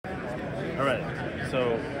Alright,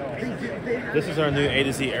 so this is our new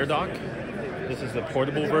A2Z air dock. This is the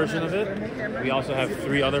portable version of it. We also have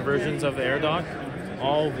 3 other versions of the air dock,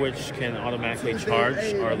 all of which can automatically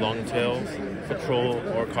charge our long-tail patrol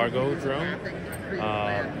or cargo drone.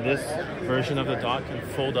 This version of the dock can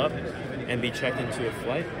fold up and be checked into a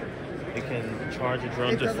flight. It can charge a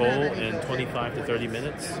drone to full in 25 to 30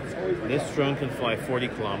 minutes. This drone can fly 40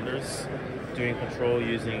 kilometers, doing patrol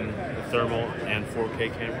using the thermal and 4K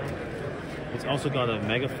camera. It's also got a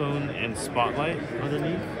megaphone and spotlight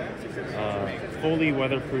underneath. Fully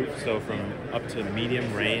weatherproof, so from up to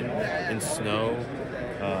medium rain and snow,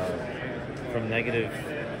 from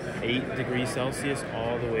 -8 degrees Celsius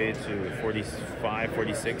all the way to 45,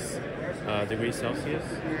 46 degrees Celsius.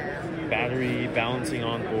 Battery balancing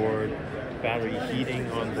on board, battery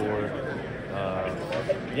heating on board.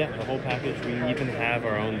 Yeah, the whole package. We even have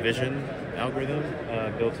our own vision algorithm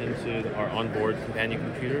built into our onboard companion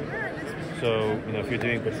computer. So, if you're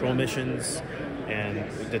doing patrol missions and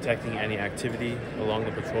detecting any activity along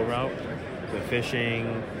the patrol route, the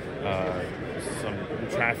fishing, some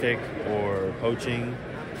traffic or poaching,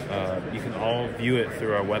 you can all view it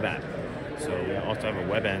through our web app. So we also have a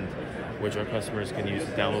web end which our customers can use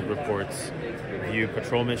to download reports, view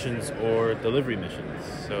patrol missions or delivery missions.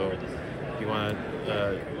 So if you want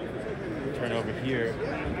to turn over here,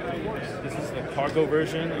 this is the cargo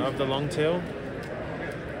version of the Longtail.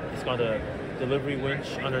 It's got a delivery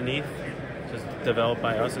winch underneath, just developed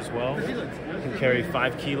by us as well. It can carry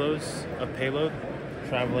 5 kilos of payload,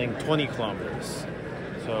 traveling 20 kilometers.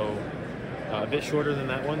 So a bit shorter than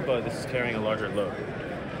that one, but this is carrying a larger load.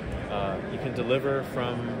 You can deliver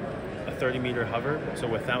from a 30-meter hover, so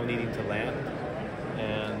without needing to land,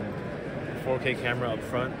 and 4K camera up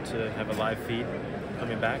front to have a live feed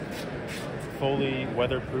coming back. Fully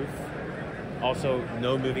weatherproof. Also,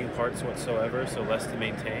 no moving parts whatsoever, so less to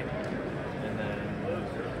maintain. And then,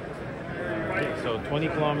 so 20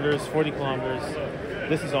 kilometers, 40 kilometers.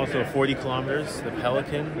 This is also 40 kilometers, the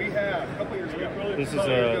Pelican. This is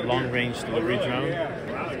a long-range delivery drone.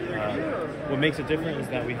 What makes it different is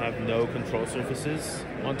that we have no control surfaces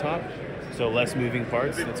on top, so less moving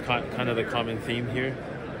parts. That's kind of the common theme here.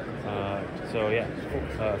 So yeah,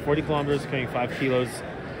 40 kilometers, carrying 5 kilos,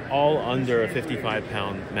 all under a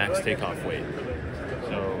 55-pound max takeoff weight.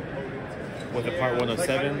 So with a Part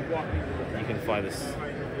 107, you can fly this,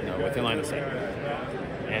 within line of sight.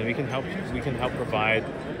 And we can help provide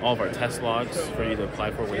all of our test logs for you to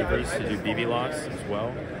apply for waivers to do BVLOS as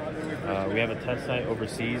well. We have a test site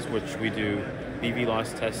overseas which we do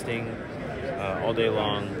BVLOS testing all day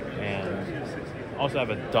long, and also have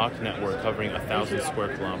a dock network covering 1,000 square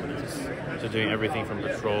kilometers. So doing everything from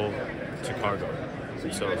patrol to cargo.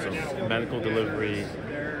 So medical delivery,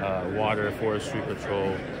 water, forestry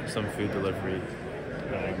patrol, some food delivery.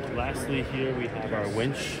 And lastly here we have our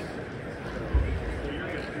winch.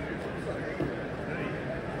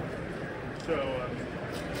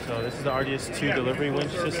 So this is the RDS2 delivery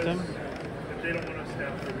winch system.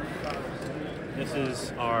 This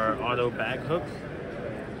is our auto bag hook.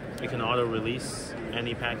 It can auto release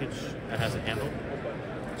any package that has a handle.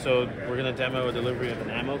 So we're going to demo a delivery of an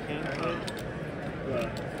ammo can. The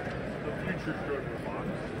future short box.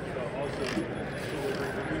 Also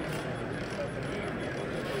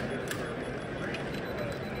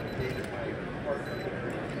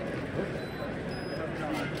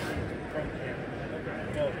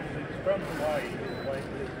from Hawaii, like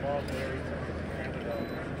his mom married Canada.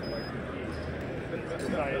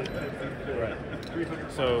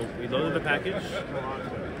 So we loaded the package.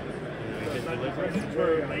 We did delivery. For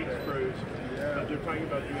late crews, they're talking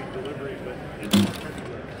about doing delivery, but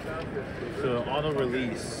so auto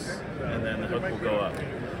release, and then the hook will go up.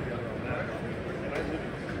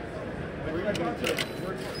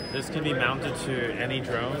 This can be mounted to any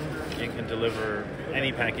drone. It can deliver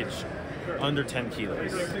any package under 10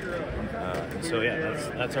 kilos. So yeah,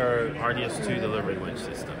 that's our RDS2 delivery winch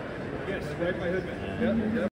system.